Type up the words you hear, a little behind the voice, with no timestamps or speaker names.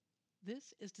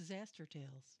This is Disaster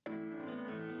Tales.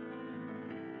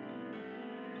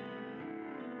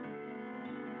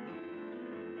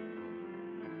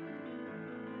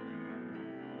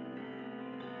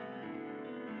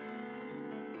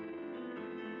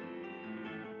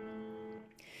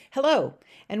 Hello,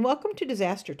 and welcome to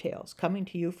Disaster Tales, coming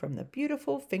to you from the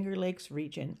beautiful Finger Lakes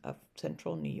region of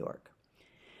central New York.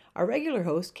 Our regular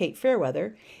host, Kate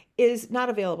Fairweather, is not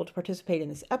available to participate in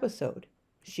this episode,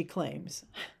 she claims.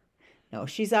 No,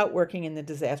 she's out working in the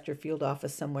disaster field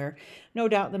office somewhere, no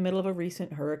doubt in the middle of a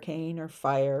recent hurricane or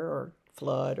fire or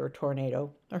flood or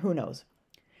tornado, or who knows.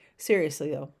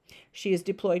 Seriously, though, she is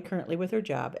deployed currently with her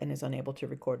job and is unable to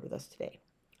record with us today.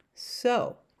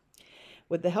 So,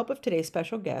 with the help of today's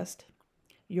special guest,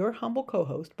 your humble co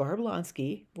host, Barb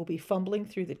Lonsky, will be fumbling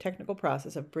through the technical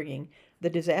process of bringing the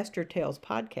Disaster Tales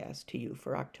podcast to you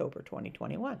for October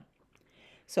 2021.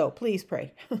 So please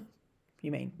pray. We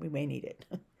may need it.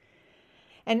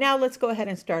 And now let's go ahead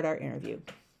and start our interview.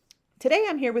 Today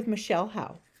I'm here with Michelle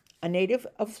Howe, a native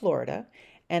of Florida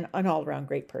and an all around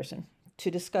great person,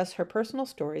 to discuss her personal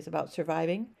stories about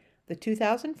surviving the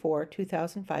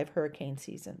 2004-2005 hurricane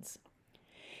seasons.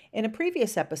 In a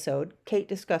previous episode, Kate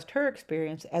discussed her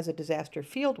experience as a disaster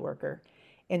field worker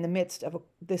in the midst of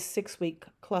this 6-week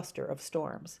cluster of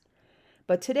storms.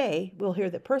 But today, we'll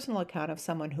hear the personal account of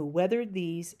someone who weathered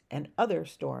these and other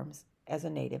storms as a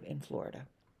native in Florida.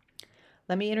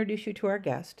 Let me introduce you to our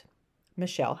guest,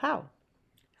 Michelle Howe.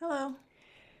 Hello.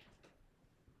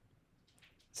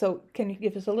 So, can you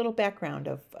give us a little background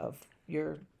of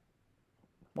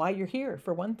why you're here,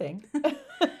 for one thing?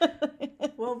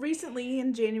 Well, recently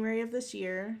in January of this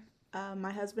year,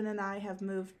 my husband and I have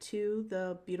moved to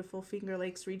the beautiful Finger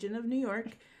Lakes region of New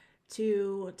York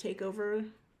to take over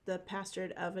the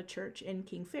pastorate of a church in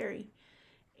King Ferry.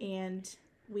 And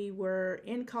we were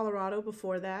in Colorado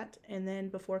before that, and then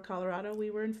before Colorado,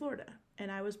 we were in Florida.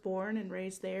 And I was born and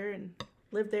raised there and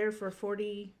lived there for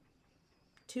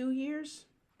 42 years.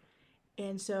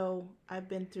 And so I've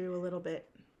been through a little bit.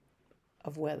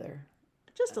 Of weather.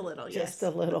 Just a little, yes. Just a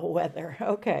little weather.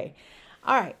 Okay.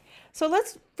 All right. So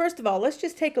first of all, let's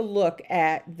just take a look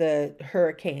at the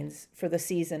hurricanes for the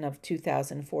season of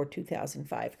 2004,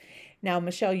 2005. Now,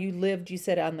 Michelle, you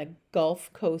said, on the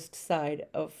Gulf Coast side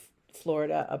of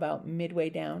Florida, about midway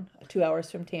down, 2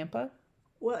 hours from Tampa.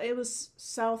 Well, it was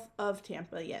south of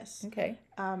Tampa, yes. Okay.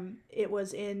 It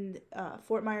was in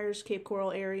Fort Myers, Cape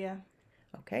Coral area.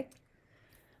 Okay.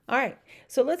 All right.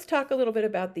 So let's talk a little bit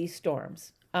about these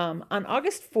storms. On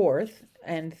August 4th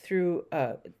on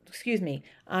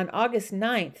August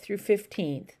 9th through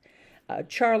 15th,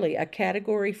 Charlie, a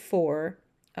Category 4,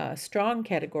 strong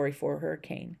Category 4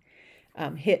 hurricane,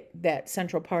 hit that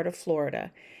central part of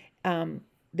Florida.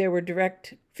 There were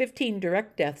 15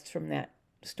 direct deaths from that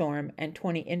storm and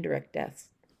 20 indirect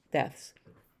deaths.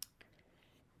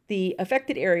 The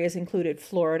affected areas included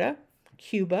Florida,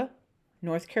 Cuba,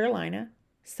 North Carolina,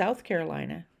 South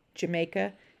Carolina,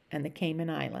 Jamaica, and the Cayman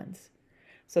Islands.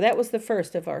 So that was the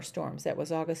first of our storms. That was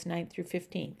August 9th through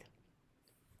 15th.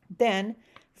 Then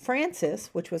Frances,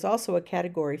 which was also a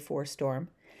Category 4 storm,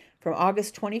 from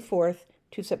August 24th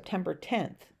to September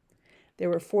 10th. There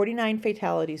were 49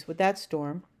 fatalities with that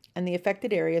storm, and the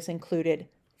affected areas included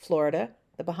Florida,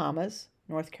 the Bahamas,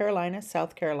 North Carolina,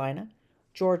 South Carolina,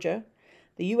 Georgia,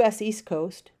 the U.S. East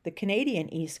Coast, the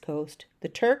Canadian East Coast, the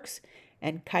Turks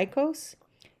and Caicos,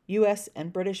 U.S.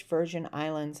 and British Virgin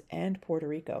Islands, and Puerto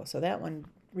Rico. So that one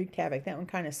wreaked havoc. That one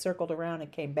kind of circled around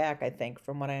and came back, I think,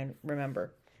 from what I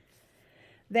remember.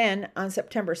 Then on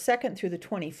September 2nd through the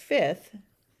 25th,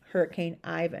 Hurricane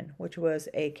Ivan, which was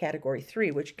a Category 3,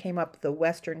 which came up the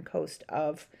western coast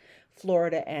of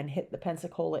Florida and hit the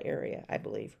Pensacola area, I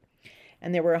believe.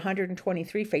 And there were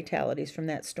 123 fatalities from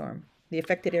that storm. The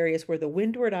affected areas were the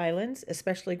Windward Islands,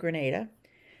 especially Grenada,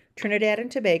 Trinidad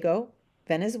and Tobago,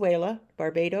 Venezuela,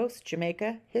 Barbados,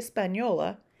 Jamaica,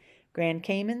 Hispaniola, Grand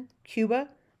Cayman, Cuba,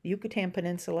 the Yucatan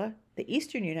Peninsula, the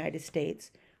eastern United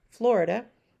States, Florida,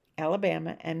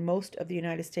 Alabama, and most of the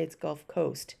United States Gulf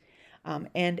Coast,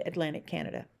 and Atlantic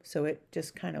Canada. So it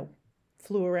just kind of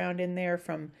flew around in there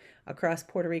from across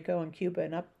Puerto Rico and Cuba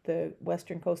and up the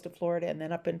western coast of Florida and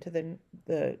then up into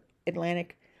the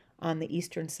Atlantic on the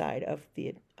eastern side of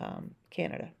the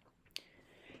Canada.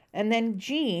 And then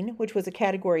Jeanne, which was a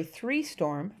Category 3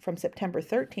 storm from September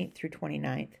 13th through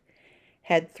 29th,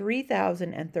 had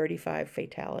 3,035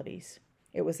 fatalities.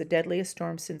 It was the deadliest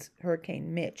storm since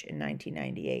Hurricane Mitch in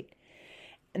 1998.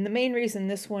 And the main reason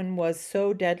this one was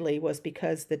so deadly was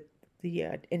because the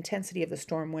intensity of the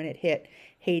storm when it hit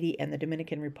Haiti and the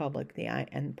Dominican Republic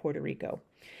and Puerto Rico.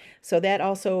 So that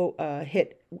also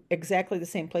hit exactly the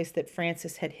same place that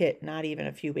Frances had hit not even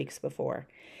a few weeks before.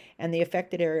 And the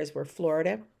affected areas were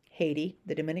Florida, Haiti,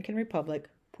 the Dominican Republic,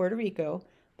 Puerto Rico,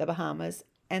 the Bahamas,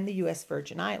 and the U.S.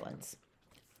 Virgin Islands.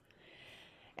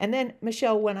 And then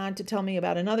Michelle went on to tell me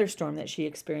about another storm that she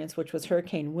experienced, which was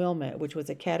Hurricane Wilma, which was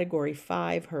a Category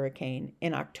 5 hurricane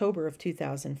in October of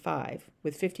 2005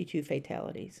 with 52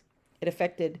 fatalities. It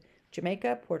affected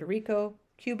Jamaica, Puerto Rico,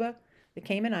 Cuba, the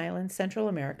Cayman Islands, Central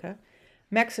America,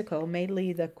 Mexico,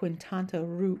 mainly the Quintana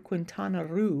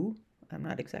Roo, I'm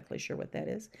not exactly sure what that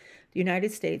is, the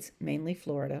United States, mainly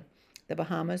Florida, the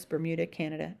Bahamas, Bermuda,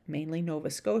 Canada, mainly Nova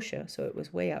Scotia, so it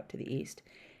was way out to the east,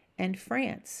 and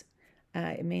France.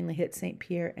 It mainly hit St.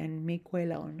 Pierre and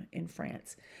Miquelon in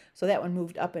France. So that one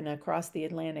moved up and across the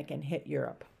Atlantic and hit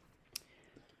Europe.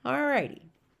 All righty.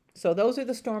 So those are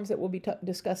the storms that we'll be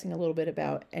discussing a little bit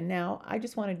about. And now I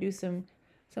just want to do some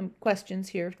questions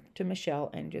here to Michelle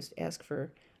and just ask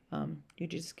for you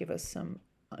just give us some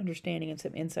understanding and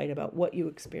some insight about what you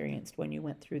experienced when you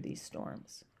went through these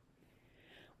storms.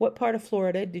 What part of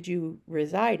Florida did you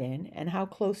reside in, and how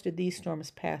close did these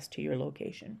storms pass to your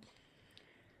location?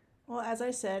 Well, as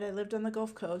I said, I lived on the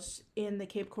Gulf Coast in the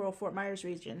Cape Coral Fort Myers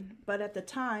region, but at the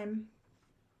time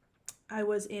I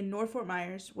was in North Fort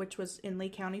Myers, which was in Lee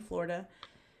County, Florida,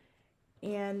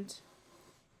 and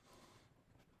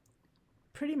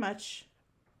pretty much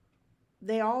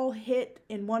they all hit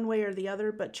in one way or the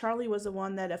other, but Charlie was the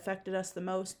one that affected us the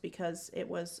most because it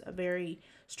was a very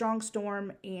strong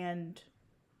storm and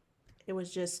it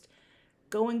was just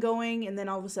going, and then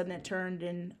all of a sudden it turned,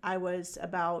 and I was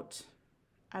about,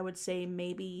 I would say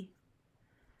maybe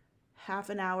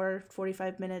half an hour,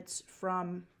 45 minutes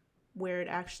from where it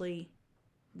actually,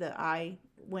 the eye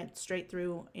went straight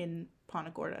through in Punta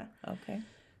Gorda. Okay.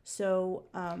 So,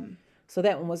 so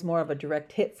that one was more of a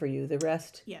direct hit for you. The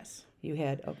rest, yes. You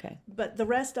had, okay. But the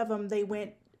rest of them, they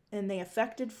went and they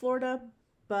affected Florida,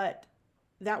 but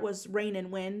that was rain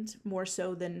and wind more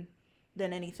so than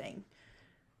anything.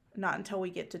 Not until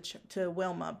we get to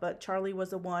Wilma, but Charlie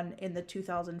was the one in the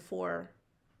 2004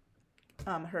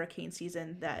 hurricane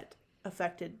season that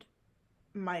affected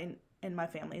mine and my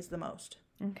family's the most.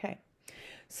 Okay.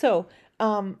 So,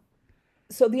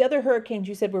 so the other hurricanes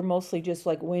you said were mostly just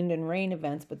like wind and rain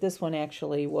events, but this one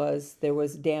actually there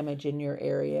was damage in your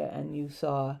area and you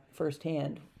saw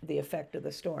firsthand the effect of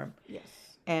the storm. Yes.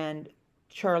 And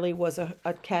Charlie was a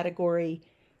Category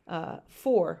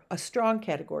 4, a strong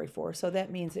Category 4, so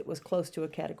that means it was close to a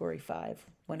Category 5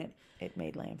 when it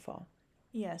made landfall.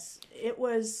 Yes. It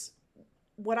was,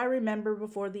 what I remember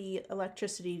before the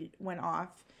electricity went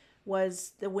off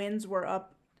was the winds were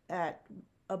up at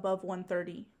above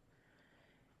 130.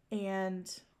 And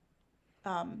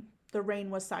the rain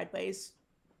was sideways,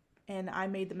 and I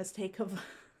made the mistake of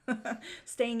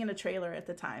staying in a trailer at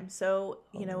the time. So,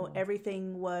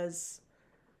 everything was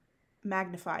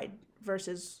magnified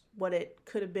versus what it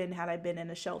could have been had I been in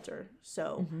a shelter.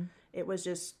 So it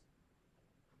was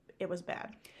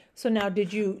bad. So now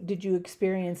did you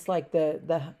experience like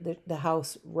the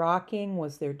house rocking?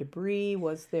 Was there debris?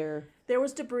 There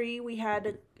was debris. We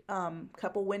had a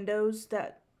couple windows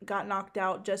that got knocked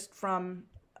out just from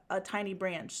a tiny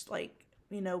branch, like,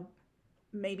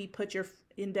 maybe put your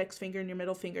index finger and your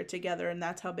middle finger together, and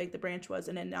that's how big the branch was,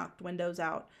 and it knocked windows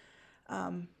out.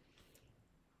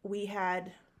 We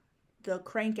had the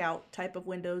crank out type of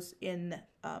windows in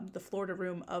the Florida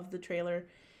room of the trailer,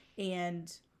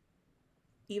 and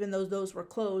even though those were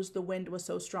closed, the wind was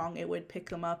so strong it would pick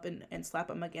them up and slap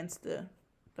them against the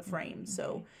frame.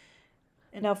 So.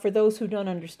 And now, for those who don't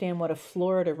understand what a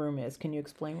Florida room is, can you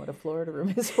explain what a Florida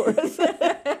room is for us?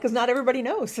 Because not everybody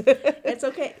knows. It's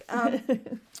okay.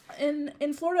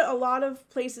 In Florida, a lot of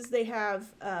places they have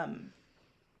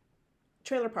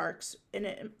trailer parks, and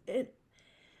it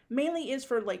mainly is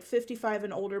for like 55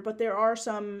 and older, but there are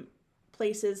some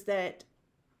places that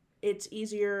it's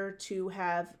easier to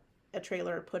have a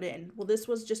trailer put in. Well, this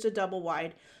was just a double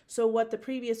wide. So what the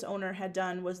previous owner had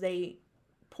done was they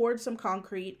poured some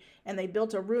concrete and they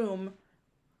built a room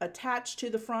attached to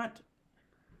the front,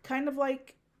 kind of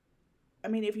like,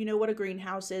 if you know what a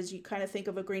greenhouse is, you kind of think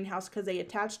of a greenhouse because they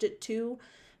attached it to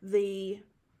the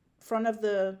front of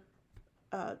the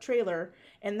trailer,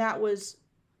 and that was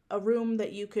a room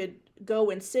that you could go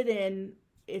and sit in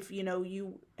if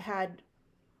you had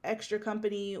extra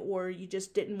company or you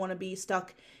just didn't want to be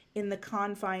stuck in the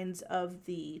confines of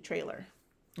the trailer.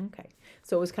 Okay.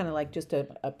 So it was kind of like just a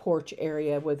porch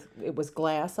area it was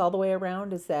glass all the way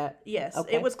around, is that? Yes.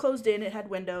 Okay. It was closed in, it had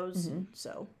windows,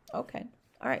 so. Okay.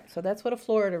 All right, so that's what a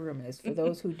Florida room is for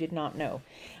those who did not know.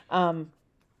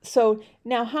 So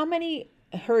now, how many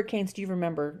hurricanes do you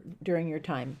remember during your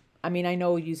time? I mean, I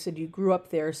know you said you grew up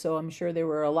there, so I'm sure there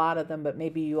were a lot of them, but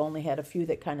maybe you only had a few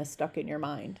that kind of stuck in your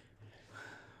mind.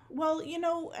 Well,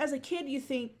 as a kid, you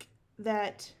think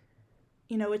that,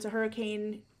 it's a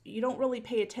hurricane. You don't really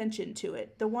pay attention to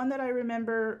it. The one that I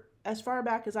remember as far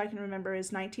back as I can remember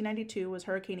is 1992 was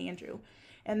Hurricane Andrew.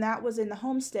 And that was in the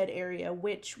Homestead area,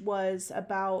 which was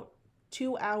about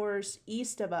 2 hours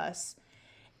east of us.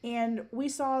 And we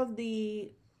saw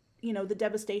the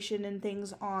devastation and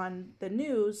things on the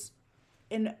news.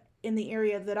 In the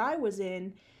area that I was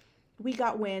in, we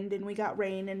got wind and we got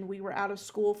rain and we were out of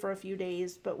school for a few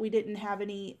days, but we didn't have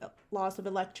any loss of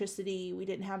electricity. We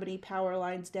didn't have any power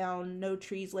lines down, no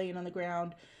trees laying on the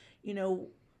ground.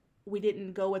 We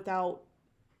didn't go without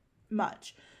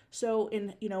much. So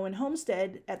in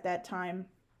Homestead at that time,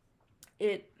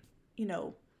 it,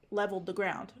 leveled the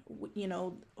ground.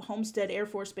 Homestead Air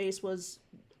Force Base was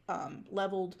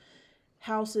leveled.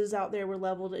 Houses out there were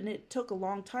leveled, and it took a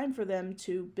long time for them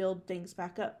to build things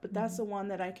back up. But that's the one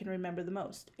that I can remember the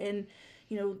most. And,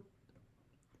 you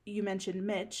mentioned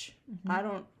Mitch. I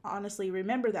don't honestly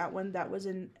remember that one. That was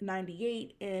in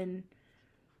 98. And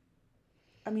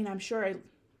I mean, I'm sure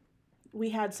we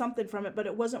had something from it, but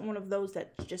it wasn't one of those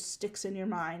that just sticks in your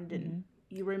mind and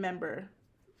you remember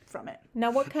from it.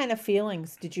 Now, what kind of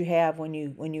feelings did you have when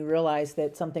you realized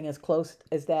that something as close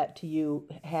as that to you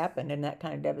happened and that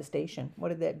kind of devastation? What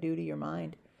did that do to your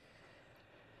mind?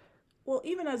 Well,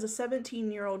 even as a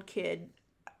 17-year-old kid,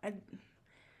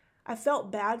 I felt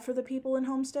bad for the people in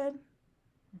Homestead,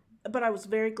 but I was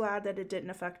very glad that it didn't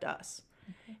affect us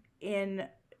in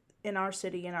our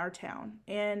city, in our town.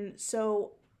 And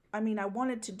so, I mean, I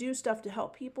wanted to do stuff to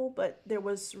help people, but there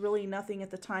was really nothing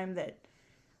at the time that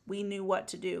we knew what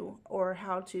to do or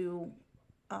how to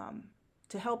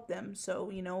help them.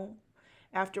 So,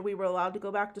 after we were allowed to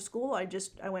go back to school,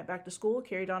 I went back to school,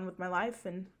 carried on with my life,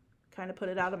 and kind of put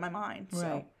it out of my mind.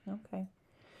 Right. Okay.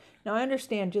 Now, I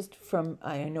understand just from,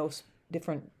 I know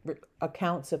different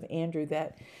accounts of Andrew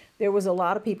that there was a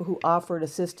lot of people who offered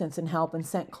assistance and help and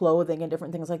sent clothing and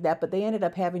different things like that, but they ended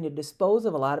up having to dispose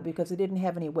of a lot of it because they didn't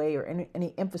have any way or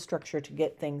any infrastructure to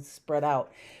get things spread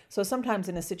out. So sometimes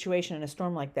in a situation, in a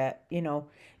storm like that,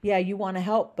 yeah, you want to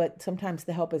help, but sometimes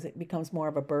the help it becomes more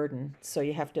of a burden. So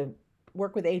you have to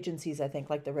work with agencies, I think,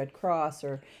 like the Red Cross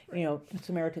or,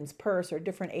 Samaritan's Purse or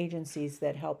different agencies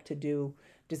that help to do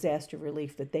disaster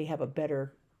relief, that they have a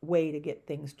better way to get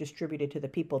things distributed to the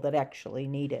people that actually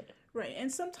need it. Right.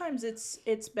 And sometimes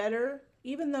it's better,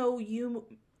 even though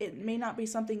it may not be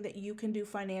something that you can do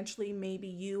financially, maybe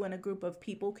you and a group of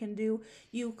people can do.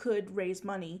 You could raise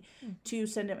money to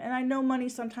send them. And I know money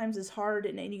sometimes is hard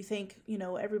and you think,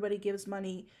 everybody gives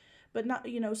money, but not,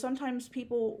 sometimes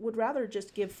people would rather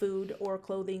just give food or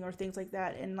clothing or things like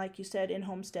that. And like you said, in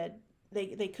Homestead,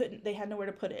 they had nowhere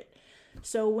to put it.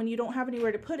 So when you don't have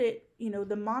anywhere to put it,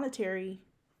 the monetary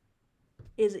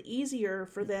is easier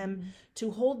for them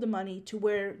to hold the money to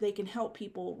where they can help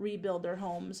people rebuild their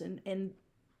homes and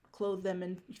clothe them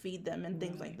and feed them and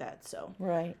things like that. So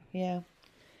right, yeah.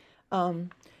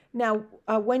 Now,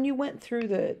 when you went through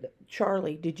the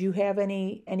Charley, did you have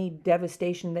any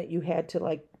devastation that you had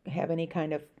to have any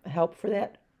kind of help for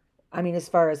that? I mean, as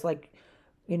far as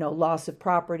loss of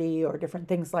property or different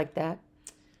things like that.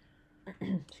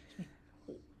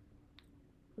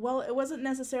 Well, it wasn't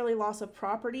necessarily loss of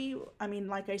property. I mean,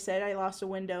 like I said, I lost a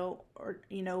window, or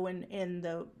and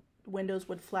the windows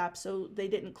would flap, so they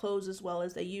didn't close as well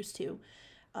as they used to.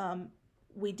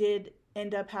 We did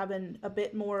end up having a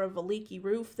bit more of a leaky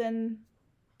roof than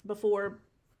before,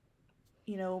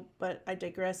 but I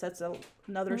digress. That's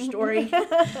another story.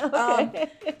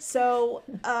 So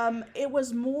it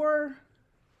was more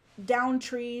down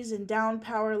trees and down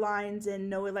power lines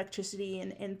and no electricity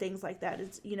and things like that.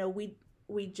 It's,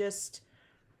 we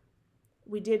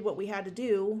did what we had to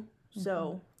do.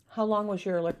 So how long was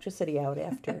your electricity out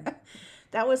after?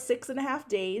 That was 6.5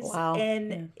 days. Wow.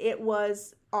 And it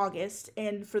was August.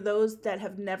 And for those that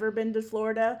have never been to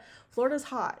Florida, Florida's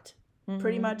hot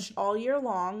pretty much all year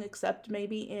long, except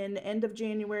maybe in end of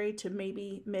January to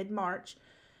maybe mid-March.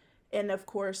 And of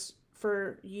course,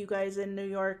 for you guys in New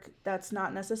York, that's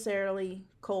not necessarily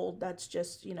cold. That's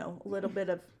just, a little bit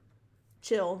of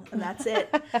chill, and that's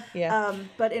it. Yeah.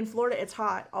 But in Florida, it's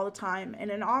hot all the time. And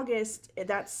in August,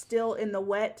 that's still in the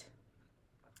wet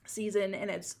season, and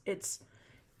it's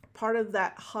part of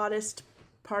that hottest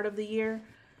part of the year.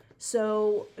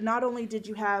 So not only did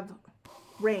you have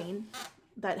rain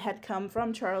that had come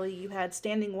from Charley, you had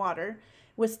standing water.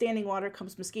 With standing water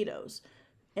comes mosquitoes.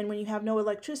 And when you have no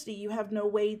electricity, you have no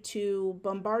way to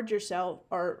bombard yourself,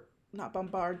 or not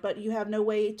bombard, but you have no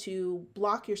way to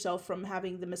block yourself from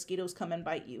having the mosquitoes come and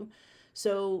bite you.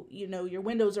 So, your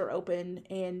windows are open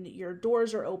and your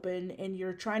doors are open and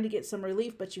you're trying to get some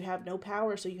relief, but you have no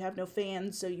power, so you have no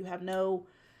fans, so you have no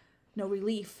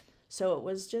relief. So it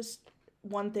was just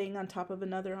one thing on top of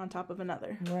another on top of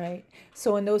another. Right.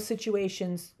 So in those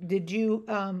situations, did you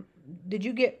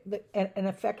get an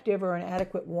effective or an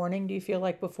adequate warning, do you feel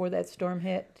like, before that storm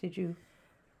hit? Did you?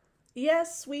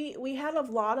 Yes, we had a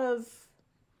lot of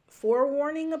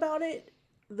forewarning about it.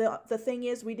 The thing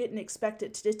is, we didn't expect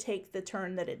it to take the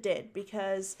turn that it did,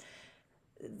 because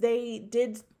they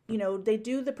did, they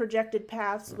do the projected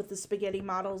paths with the spaghetti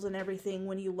models and everything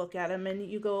when you look at them, and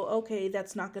you go, okay,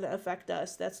 that's not going to affect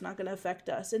us. That's not going to affect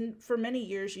us. And for many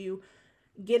years, you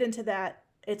get into that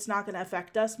it's not going to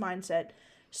affect us mindset.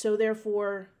 So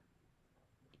therefore,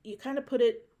 you kind of put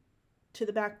it to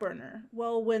the back burner.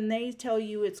 Well, when they tell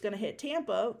you it's going to hit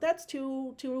Tampa, that's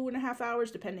 2.5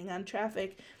 hours, depending on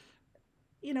traffic.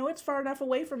 It's far enough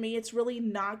away from me. It's really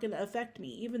not going to affect me,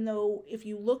 even though if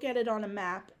you look at it on a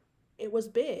map, it was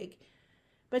big.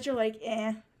 But you're like,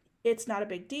 it's not a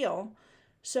big deal.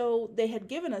 So they had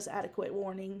given us adequate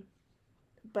warning,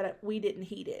 but we didn't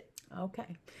heed it.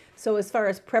 Okay. So as far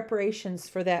as preparations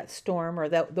for that storm or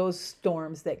those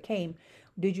storms that came,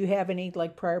 did you have any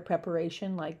like prior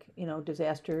preparation, like,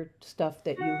 disaster stuff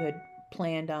that you had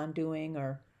planned on doing,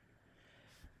 or?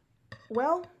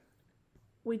 Well,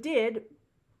 we did,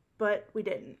 but we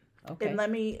didn't. Okay. And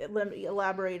let me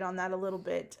elaborate on that a little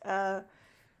bit.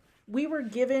 We were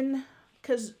given,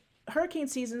 because hurricane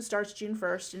season starts June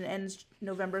 1st and ends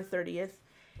November 30th.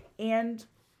 And,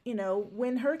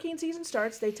 when hurricane season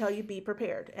starts, they tell you be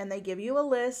prepared. And they give you a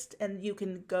list, and you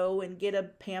can go and get a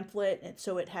pamphlet. And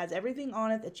so it has everything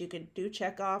on it that you can do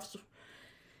checkoffs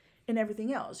and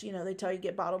everything else. They tell you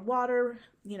get bottled water,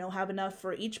 have enough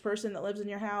for each person that lives in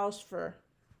your house for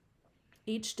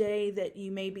each day that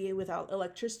you may be without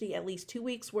electricity, at least 2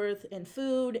 weeks worth, and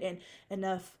food and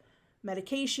enough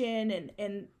medication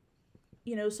and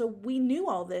so we knew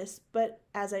all this, but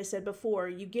as I said before,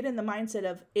 you get in the mindset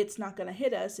of it's not going to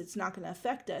hit us, it's not going to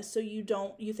affect us, so you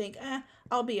think,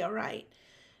 I'll be all right.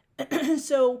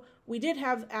 So we did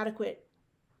have adequate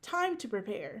time to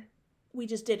prepare, we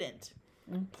just didn't.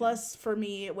 Mm-hmm. Plus, for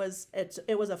me, it was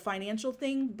a financial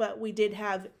thing, but we did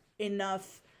have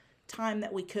enough time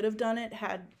that we could have done it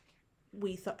had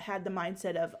we had the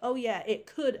mindset of, oh yeah, it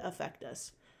could affect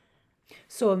us.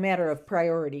 So a matter of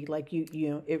priority, like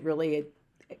it really,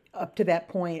 up to that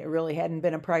point, it really hadn't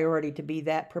been a priority to be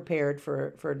that prepared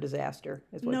for a disaster.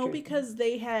 No, because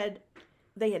they had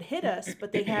hit us,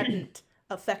 but they hadn't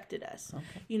affected us.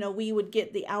 Okay. We would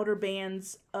get the outer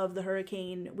bands of the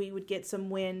hurricane. We would get some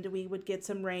wind. We would get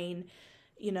some rain.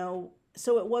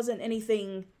 So it wasn't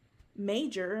anything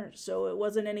major, so it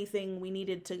wasn't anything we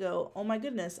needed to go, oh my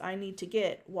goodness, I need to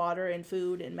get water and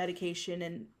food and medication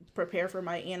and prepare for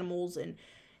my animals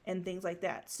and things like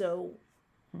that. So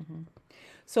mm-hmm.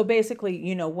 So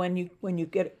basically, when you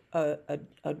get a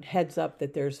heads up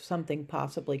that there's something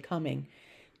possibly coming,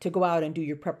 to go out and do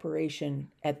your preparation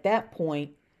at that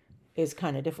point is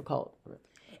kind of difficult.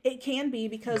 It can be,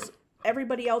 because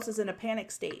everybody else is in a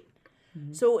panic state.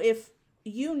 Mm-hmm. So if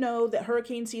that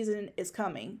hurricane season is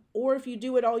coming, or if you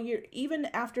do it all year, even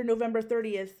after November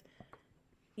 30th,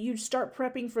 you start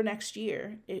prepping for next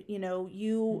year. You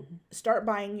mm-hmm. start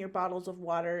buying your bottles of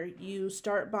water, you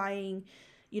start buying,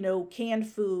 canned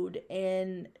food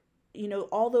and,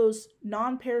 all those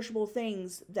non-perishable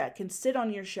things that can sit on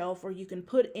your shelf or you can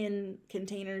put in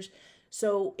containers.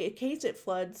 So in case it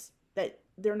floods, that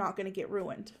they're not going to get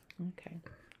ruined. Okay,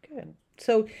 good.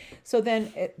 So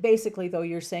then basically, though,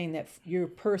 you're saying that you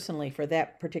personally, for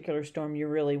that particular storm, you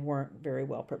really weren't very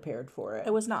well prepared for it.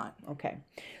 It was not. Okay.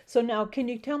 So now, can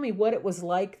you tell me what it was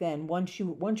like then once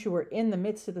you were in the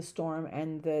midst of the storm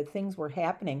and the things were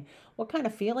happening? What kind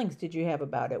of feelings did you have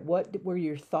about it? What were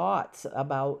your thoughts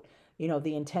about,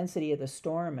 the intensity of the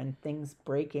storm and things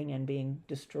breaking and being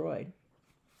destroyed?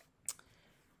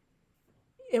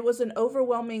 It was an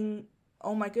overwhelming,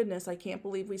 oh my goodness, I can't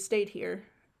believe we stayed here.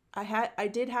 I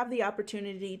did have the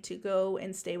opportunity to go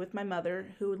and stay with my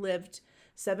mother, who lived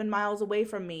 7 miles away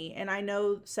from me. And I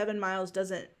know 7 miles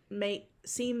doesn't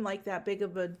seem like that big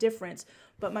of a difference,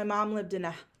 but my mom lived in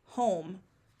a home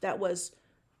that was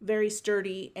very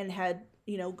sturdy and had,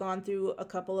 gone through a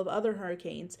couple of other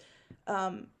hurricanes.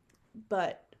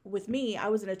 But with me, I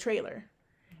was in a trailer.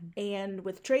 Mm-hmm. And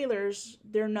with trailers,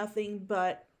 they're nothing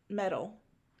but metal.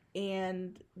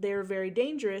 And they're very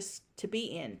dangerous to be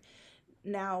in.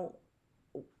 Now,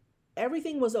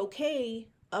 everything was okay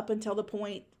up until the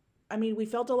point, I mean, we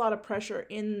felt a lot of pressure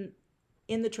in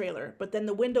the trailer, but then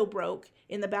the window broke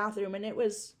in the bathroom, and it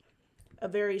was a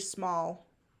very small,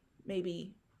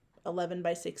 maybe 11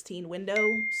 by 16 window,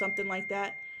 something like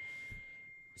that.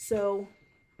 So,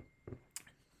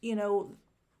 you know,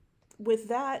 with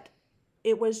that,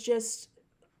 it was just,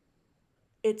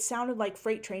 it sounded like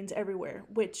freight trains everywhere,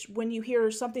 which when you hear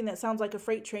something that sounds like a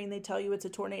freight train, they tell you it's a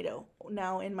tornado.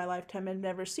 Now, in my lifetime, I've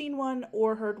never seen one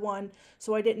or heard one,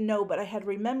 so I didn't know, but I had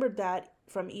remembered that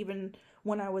from even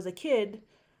when I was a kid,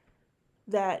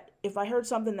 that if I heard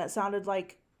something that sounded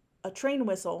like a train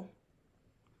whistle,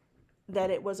 that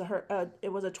it was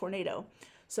a tornado.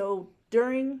 So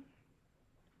during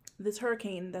this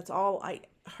hurricane, that's all I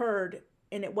heard,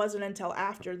 and it wasn't until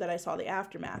after that I saw the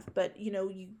aftermath. But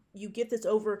you get this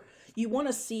over, you want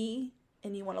to see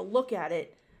and you want to look at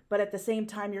it, but at the same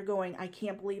time you're going, I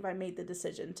can't believe I made the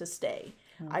decision to stay.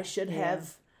 I should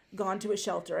have gone to a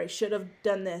shelter. I should have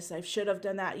done this. I should have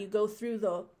done that. You go through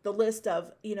the list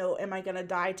of, am I going to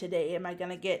die today? Am I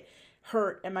going to get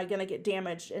hurt? Am I going to get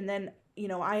damaged? And then,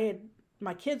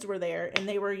 my kids were there and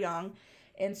they were young.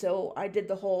 And so I did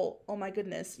the whole, oh my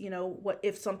goodness, what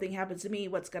if something happens to me?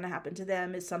 What's going to happen to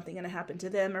them? Is something going to happen to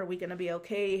them? Are we going to be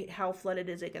okay? How flooded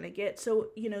is it going to get? So,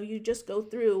 you just go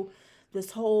through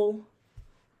this whole...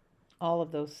 all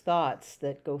of those thoughts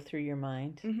that go through your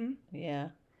mind. Mm-hmm. Yeah.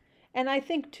 And I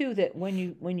think too that when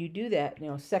you do that,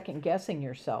 second guessing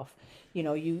yourself,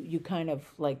 you kind of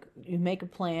like, you make a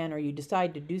plan or you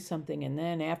decide to do something, and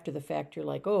then after the fact you're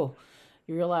like, oh,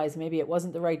 you realize maybe it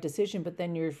wasn't the right decision, but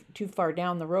then you're too far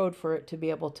down the road for it to be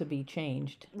able to be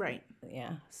changed. Right.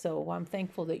 Yeah. So I'm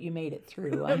thankful that you made it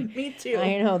through. Me too.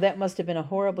 I know that must have been a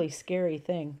horribly scary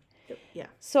thing. Yeah.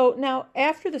 So now,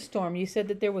 after the storm, you said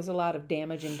that there was a lot of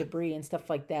damage and debris and stuff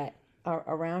like that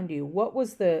around you. What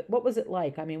was it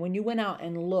like? I mean, when you went out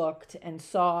and looked and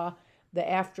saw the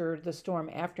after the storm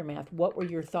aftermath, what were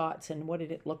your thoughts and what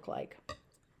did it look like?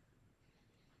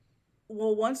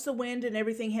 Well, once the wind and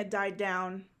everything had died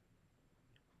down,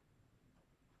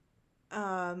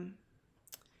 I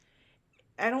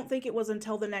don't think it was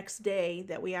until the next day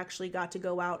that we actually got to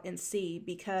go out and see,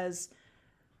 because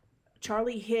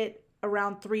Charlie hit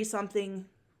around 3-something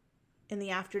in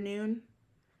the afternoon.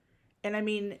 And I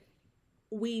mean,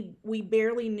 we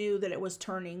barely knew that it was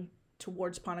turning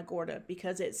towards Punta Gorda,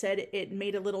 because it said it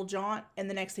made a little jaunt, and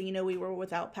the next thing you know, we were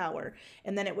without power.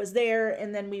 And then it was there,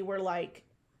 and then we were like,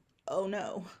 oh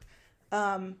no.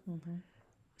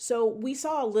 So we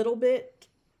saw a little bit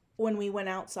when we went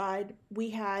outside. We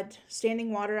had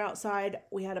standing water outside.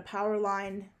 We had a power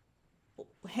line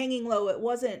hanging low. It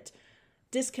wasn't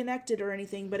disconnected or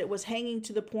anything, but it was hanging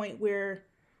to the point where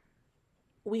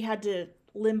we had to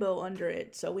limbo under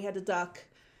it. So we had to duck.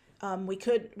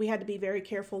 We had to be very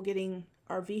careful getting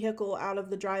our vehicle out of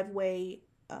the driveway.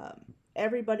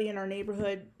 Everybody in our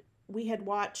neighborhood, we had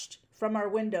watched from our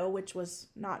window, which was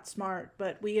not smart,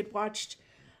 but we had watched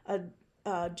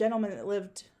a gentleman that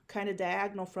lived kind of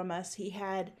diagonal from us. He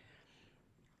had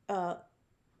a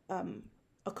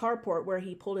carport where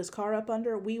he pulled his car up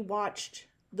under. We watched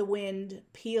the wind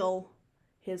peel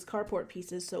his carport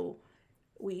pieces, so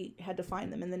we had to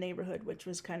find them in the neighborhood, which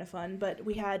was kind of fun. But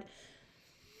we had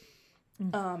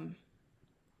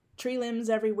tree limbs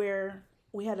everywhere.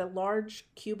 We had a large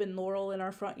Cuban laurel in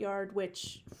our front yard,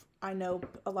 which I know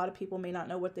a lot of people may not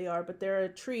know what they are, but they're a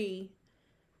tree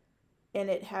and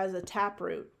it has a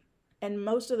taproot. And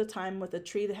most of the time with a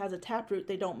tree that has a taproot,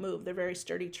 they don't move. They're very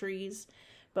sturdy trees.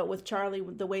 But with Charlie,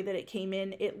 the way that it came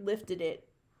in, it lifted it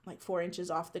like 4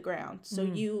 inches off the ground. So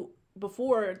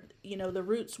before, the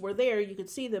roots were there, you could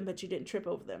see them, but you didn't trip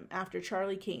over them. After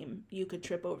Charlie came, you could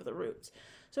trip over the roots.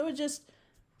 So it just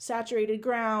saturated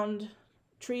ground,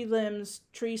 tree limbs,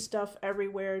 tree stuff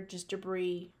everywhere, just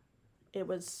debris. It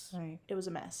was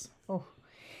a mess. Oh,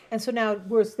 and so now,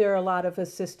 was there a lot of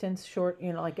assistance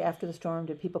like after the storm?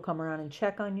 Did people come around and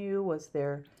check on you? Was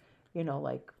there,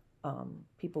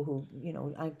 people who,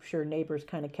 I'm sure neighbors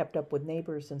kind of kept up with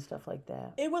neighbors and stuff like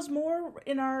that? It was more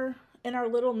in our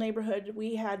little neighborhood.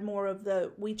 We had more of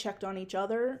we checked on each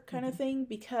other kind of thing,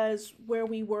 because where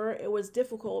we were, it was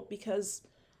difficult because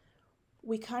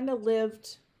we kind of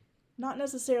lived not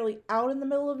necessarily out in the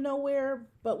middle of nowhere,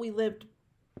 but we lived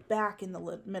back in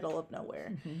the middle of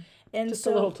nowhere. And just a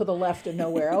little to the left of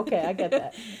nowhere. Okay, I get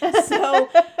that. So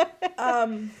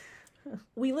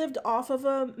we lived off of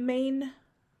a main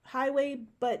highway,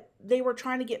 but they were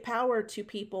trying to get power to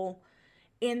people,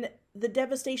 and the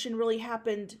devastation really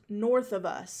happened north of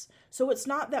us. So it's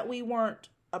not that we weren't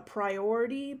a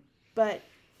priority, but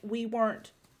we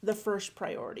weren't the first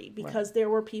priority, because there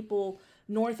were people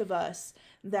north of us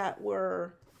that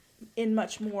were in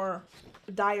much more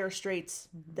dire straits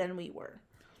than we were.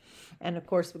 And of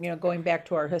course, going back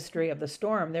to our history of the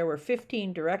storm, there were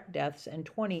 15 direct deaths and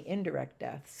 20 indirect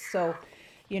deaths. So,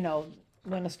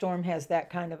 when a storm has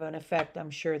that kind of an effect, I'm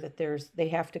sure that they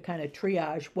have to kind of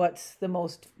triage what's the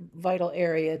most vital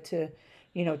area to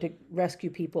rescue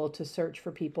people, to search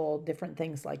for people, different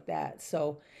things like that.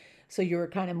 So you were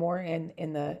kind of more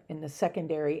in the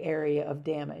secondary area of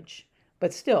damage,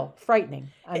 but still frightening.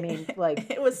 I mean, like,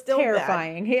 it was still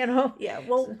terrifying, bad. Yeah.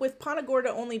 Well, with Punta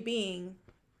Gorda only being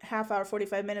half hour,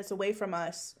 45 minutes away from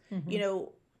us,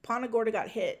 Punta Gorda got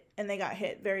hit, and they got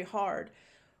hit very hard.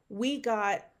 We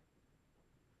got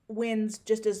winds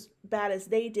just as bad as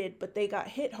they did, but they got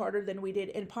hit harder than we did.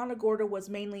 And Punta Gorda was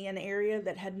mainly an area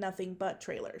that had nothing but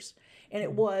trailers, and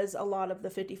it was a lot of the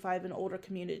 55 and older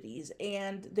communities,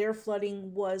 and their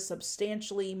flooding was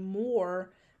substantially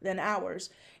more than ours.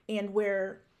 And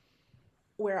where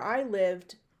I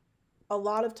lived, a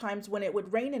lot of times when it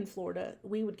would rain in Florida,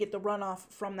 we would get the runoff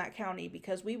from that county,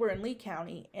 because we were in Lee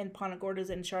County and Punta Gorda's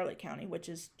in Charlotte County, which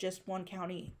is just one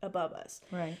county above us.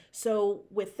 Right. So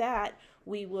with that,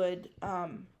 we would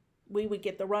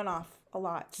get the runoff a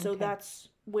lot. So that's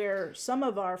where some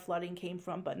of our flooding came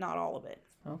from, but not all of it.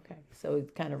 Okay. So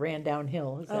it kind of ran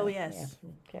downhill. Yes. Yeah.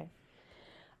 Okay.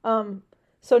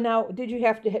 So now, did you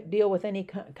have to deal with any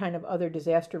kind of other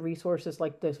disaster resources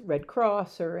like the Red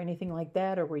Cross or anything like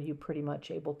that, or were you pretty much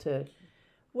able to?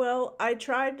 Well, I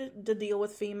tried to deal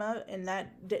with FEMA, and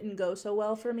that didn't go so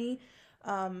well for me.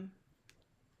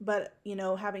 But,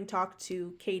 having talked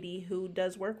to Katie, who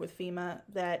does work with FEMA,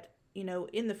 that,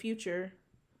 in the future,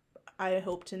 I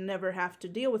hope to never have to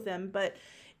deal with them. But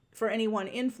for anyone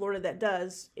in Florida that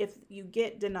does, if you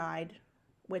get denied,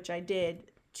 which I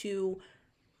did, to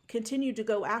continue to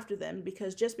go after them,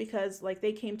 because like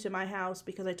they came to my house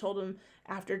because I told them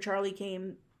after Charlie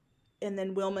came and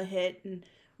then Wilma hit, and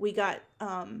we got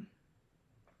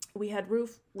we had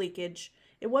roof leakage.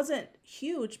 It wasn't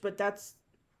huge, but that's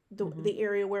the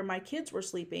area where my kids were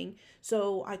sleeping,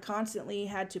 so I constantly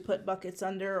had to put buckets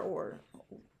under or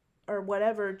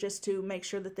whatever, just to make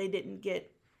sure that they didn't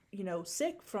get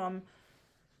sick from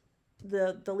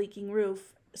the leaking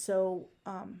roof. So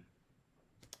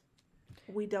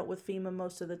we dealt with FEMA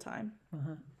most of the time.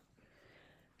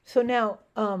 So now,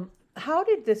 how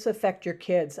did this affect your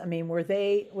kids? I mean, were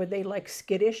they like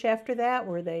skittish after that?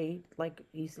 Were they like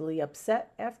easily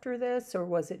upset after this, or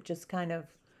was it just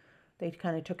they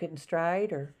kind of took it in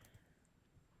stride? Or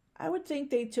I would think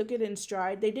they took it in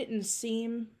stride. They didn't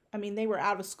seem. I mean, they were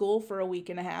out of school for a week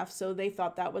and a half, so they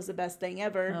thought that was the best thing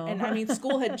ever. Oh. And I mean,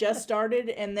 school had just started,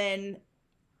 and then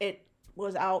it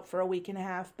was out for a week and a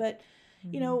half. But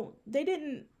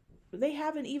they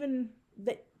haven't even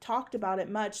talked about it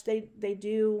much. They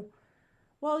do,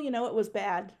 well, it was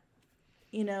bad,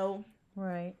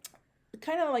 Right.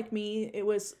 Kind of like me, it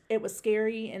was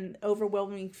scary and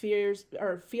overwhelming fears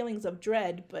or feelings of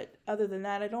dread. But other than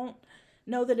that, I don't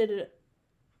know that it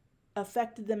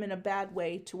affected them in a bad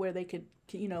way to where they could,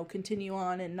 continue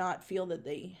on and not feel that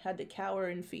they had to cower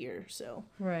in fear. So.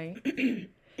 Right.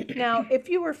 Now, if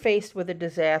you were faced with a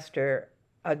disaster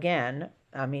again,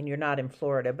 I mean, you're not in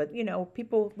Florida, but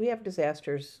we have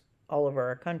disasters all over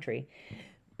our country.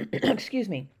 Excuse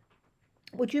me.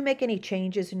 Would you make any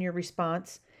changes in your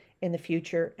response in the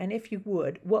future? And if you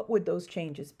would, what would those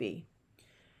changes be?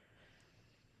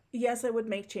 Yes, I would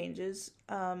make changes.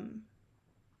 I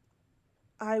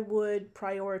would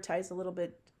prioritize a little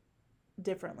bit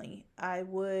differently. I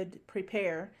would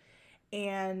prepare.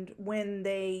 And when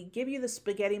they give you the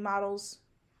spaghetti models,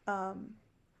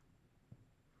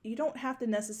 you don't have to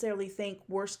necessarily think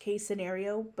worst case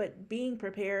scenario, but being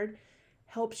prepared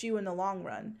helps you in the long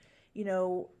run.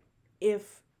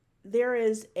 If there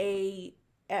is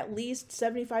at least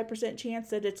 75% chance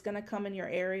that it's going to come in your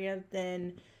area,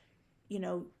 then,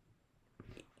 you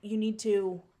need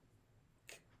to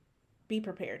be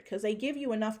prepared, because they give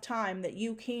you enough time that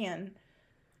you can,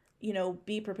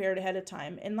 be prepared ahead of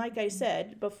time. And like I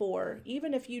said before,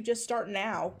 even if you just start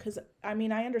now, because I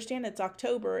mean, I understand it's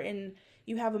October and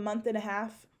you have a month and a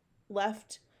half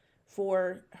left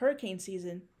for hurricane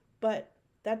season, but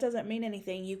that doesn't mean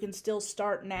anything. You can still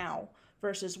start now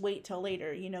versus wait till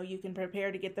later. You can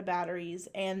prepare to get the batteries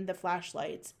and the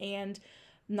flashlights and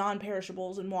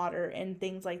non-perishables and water and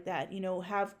things like that.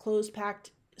 Have clothes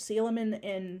packed, seal them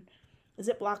in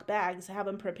Ziploc bags, have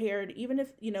them prepared, even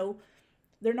if,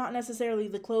 they're not necessarily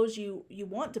the clothes you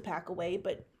want to pack away,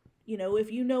 but,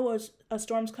 if a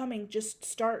storm's coming, just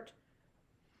start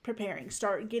preparing,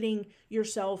 start getting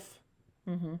yourself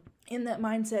in that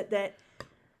mindset that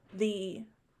the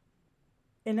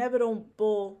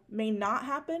inevitable may not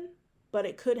happen, but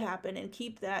it could happen, and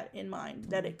keep that in mind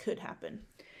that it could happen.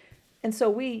 And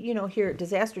so we, here at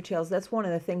Disaster Tales, that's one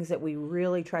of the things that we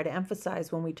really try to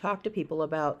emphasize when we talk to people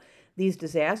about these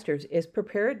disasters is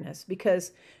preparedness,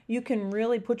 because you can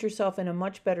really put yourself in a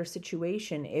much better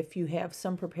situation if you have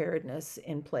some preparedness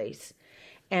in place.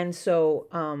 And so,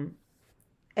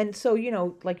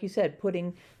 like you said,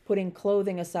 putting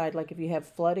clothing aside, like if you have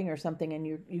flooding or something and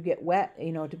you get wet,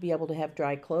 to be able to have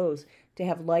dry clothes, to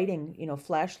have lighting,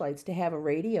 flashlights, to have a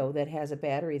radio that has a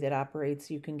battery that operates,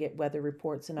 you can get weather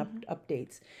reports and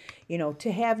updates,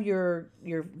 to have your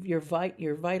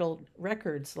vital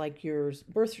records, like your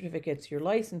birth certificates, your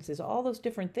licenses, all those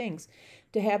different things,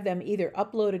 to have them either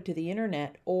uploaded to the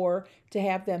internet or to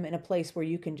have them in a place where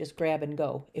you can just grab and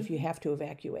go if you have to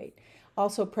evacuate.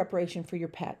 Also, preparation for your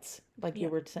pets, like you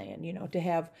were saying, to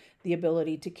have the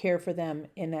ability to care for them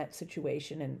in that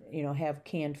situation, and, have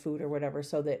canned food or whatever,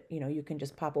 so that, you can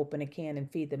just pop open a can and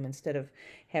feed them instead of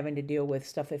having to deal with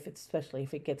stuff especially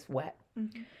if it gets wet.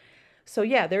 Mm-hmm. So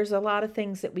yeah, there's a lot of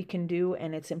things that we can do,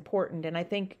 and it's important. And I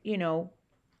think,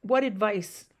 what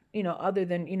advice, other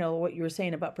than, what you were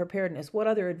saying about preparedness, what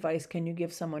other advice can you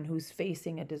give someone who's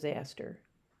facing a disaster?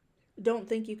 Don't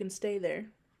think you can stay there.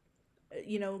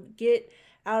 Get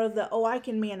out of I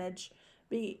can manage.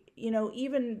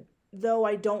 Even though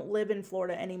I don't live in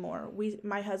Florida anymore,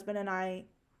 my husband and I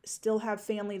still have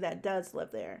family that does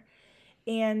live there.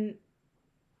 And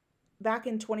back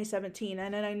in 2017,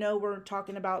 and I know we're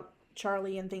talking about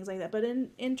Charlie and things like that, but in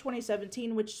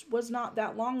 2017, which was not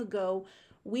that long ago,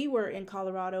 we were in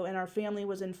Colorado and our family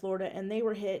was in Florida, and they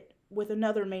were hit with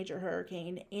another major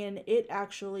hurricane, and it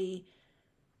actually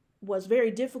was very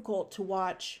difficult to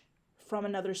watch from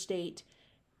another state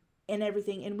and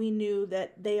everything, and we knew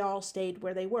that they all stayed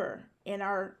where they were. And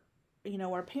our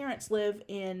parents live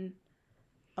in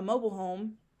a mobile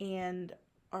home, and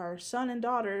our son and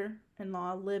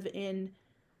daughter-in-law live in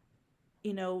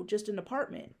just an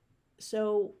apartment.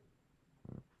 So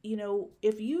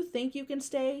if you think you can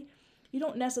stay, you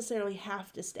don't necessarily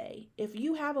have to stay. If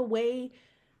you have a way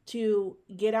to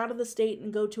get out of the state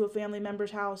and go to a family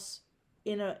member's house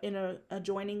in a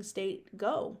adjoining state,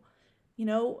 go.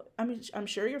 I'm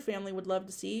sure your family would love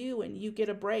to see you, and you get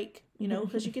a break,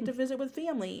 because you get to visit with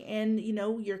family, and,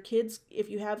 your kids, if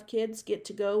you have kids, get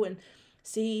to go and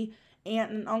see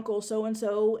aunt and uncle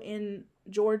so-and-so in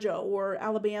Georgia or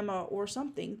Alabama or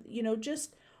something,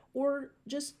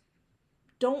 just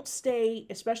don't stay,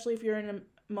 especially if you're in a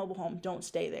mobile home, don't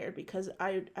stay there, because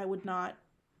I would not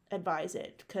advise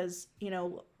it, because,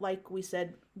 like we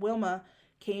said, Wilma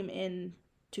came in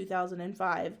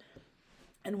 2005.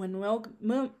 And when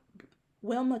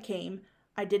Wilma came,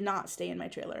 I did not stay in my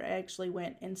trailer. I actually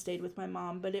went and stayed with my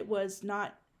mom, but it was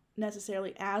not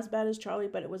necessarily as bad as Charlie,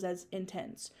 but it was as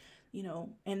intense,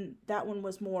 and that one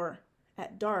was more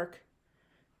at dark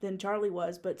than Charlie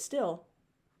was, but still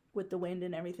with the wind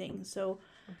and everything. So,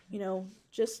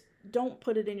 just don't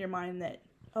put it in your mind that,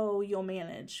 you'll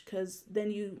manage, because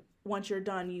then once you're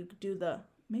done, you do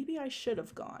maybe I should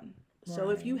have gone. Right. So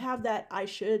if you have that I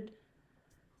should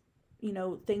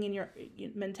thing in your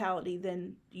mentality,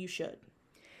 then you should.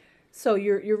 So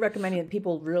you're recommending that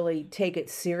people really take it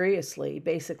seriously,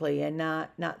 basically, and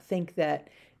not think that,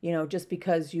 just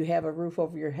because you have a roof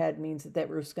over your head means that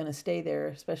roof's going to stay there,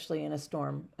 especially in a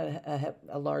storm, a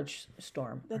large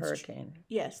storm, a hurricane.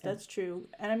 Yes, that's true.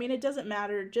 And I mean, it doesn't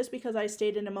matter just because I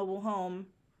stayed in a mobile home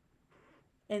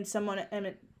and someone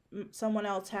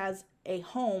else has a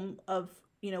home of,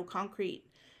 concrete,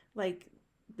 like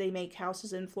they make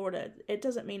houses in Florida. It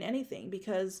doesn't mean anything,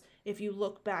 because if you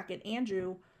look back at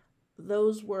Andrew,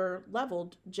 those were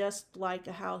leveled just like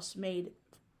a house made,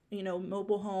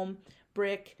 mobile home,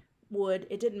 brick, wood.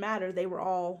 It didn't matter. They were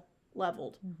all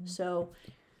leveled. Mm-hmm. So,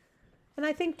 and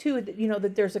I think too that,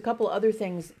 that there's a couple other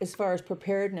things as far as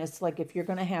preparedness, like if you're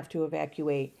going to have to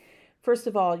evacuate. First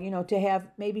of all, to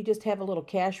maybe just have a little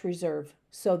cash reserve,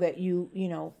 so that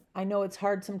I know it's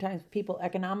hard sometimes, people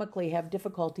economically have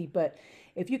difficulty, but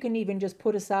if you can even just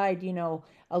put aside,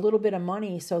 a little bit of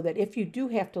money, so that if you do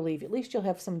have to leave, at least you'll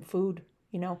have some food,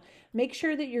 make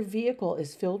sure that your vehicle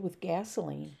is filled with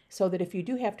gasoline, so that if you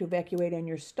do have to evacuate and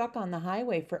you're stuck on the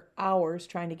highway for hours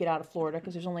trying to get out of Florida,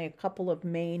 because there's only a couple of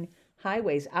main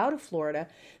highways out of Florida,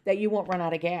 that you won't run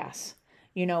out of gas.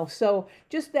 So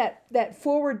just that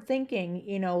forward thinking,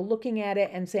 looking at it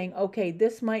and saying, okay,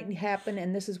 this might happen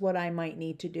and this is what I might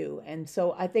need to do. And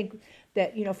so I think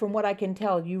that, from what I can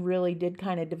tell, you really did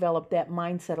kind of develop that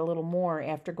mindset a little more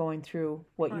after going through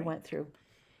what you went through.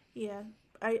 Yeah,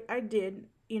 I did.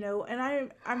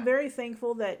 and I'm very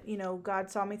thankful that,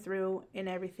 God saw me through and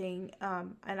everything.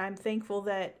 And I'm thankful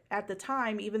that at the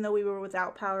time, even though we were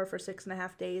without power for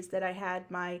 6.5 days, that I had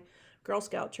my Girl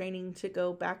Scout training to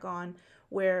go back on,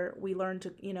 where we learned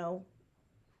to,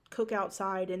 cook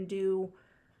outside and do,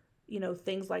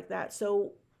 things like that.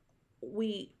 So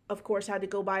we, of course, had to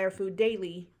go buy our food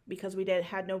daily because we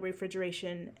had no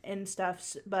refrigeration and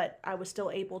stuff. But I was still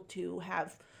able to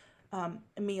have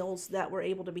meals that were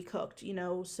able to be cooked,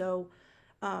 So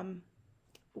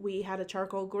we had a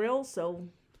charcoal grill, so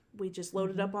we just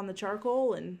loaded up on the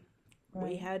charcoal, and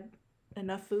we had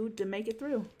enough food to make it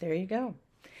through. There you go.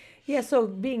 Yeah, so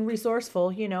being resourceful,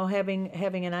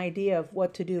 having an idea of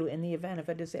what to do in the event of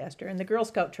a disaster. And the Girl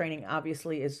Scout training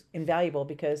obviously is invaluable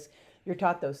because you're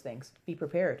taught those things. Be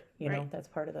prepared, that's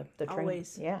part of the training.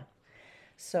 Always. Yeah.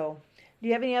 So, do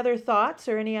you have any other thoughts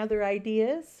or any other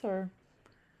ideas or?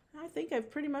 I think I've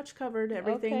pretty much covered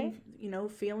everything,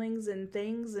 feelings and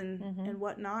things and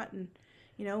whatnot. And,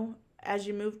 as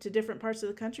you move to different parts of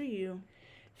the country, you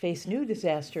face new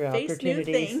disaster face new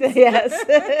opportunities. things.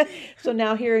 Yes. So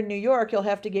now here in New York, you'll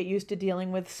have to get used to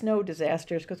dealing with snow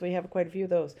disasters because we have quite a few of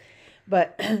those.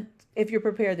 But if you're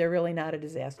prepared, they're really not a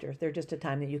disaster. They're just a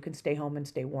time that you can stay home and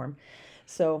stay warm.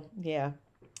 So, yeah.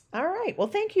 All right. Well,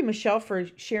 thank you, Michelle, for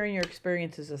sharing your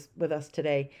experiences with us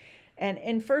today.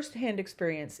 And firsthand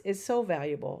experience is so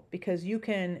valuable because you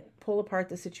can pull apart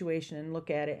the situation and look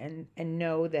at it and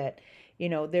know that,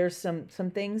 there's some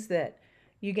things that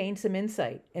you gain some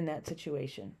insight in that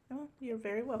situation. Oh, you're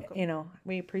very welcome.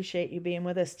 We appreciate you being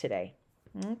with us today.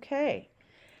 Okay.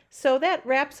 So that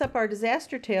wraps up our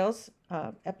Disaster Tales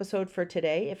episode for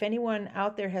today. If anyone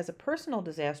out there has a personal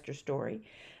disaster story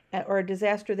or a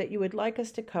disaster that you would like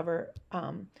us to cover,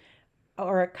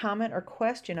 or a comment or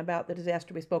question about the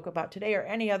disaster we spoke about today or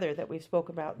any other that we've spoke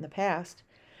about in the past,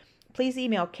 please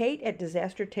email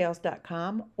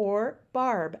Kate@disastertales.com or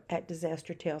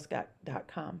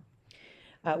Barb@disastertales.com.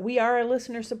 We are a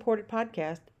listener-supported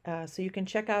podcast, so you can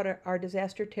check out our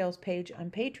Disaster Tales page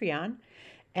on Patreon.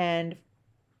 And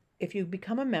if you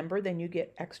become a member, then you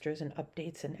get extras and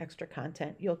updates and extra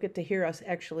content. You'll get to hear us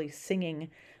actually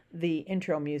singing the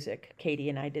intro music. Katie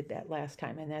and I did that last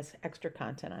time, and that's extra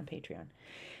content on Patreon.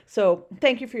 So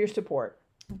thank you for your support.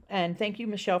 And thank you,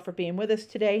 Michelle, for being with us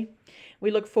today.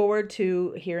 We look forward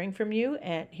to hearing from you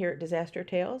here at Disaster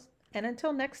Tales. And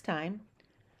until next time,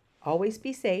 always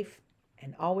be safe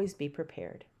and always be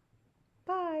prepared.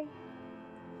 Bye.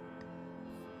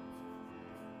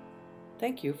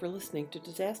 Thank you for listening to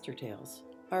Disaster Tales.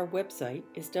 Our website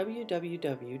is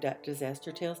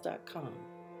www.disastertales.com.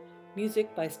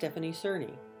 Music by Stephanie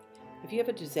Cerny. If you have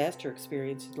a disaster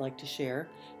experience you'd like to share,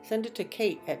 send it to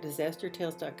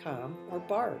Kate@disastertales.com or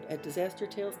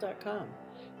Barb@disastertales.com.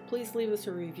 Please leave us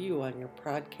a review on your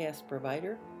podcast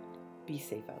provider. Be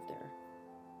safe out there.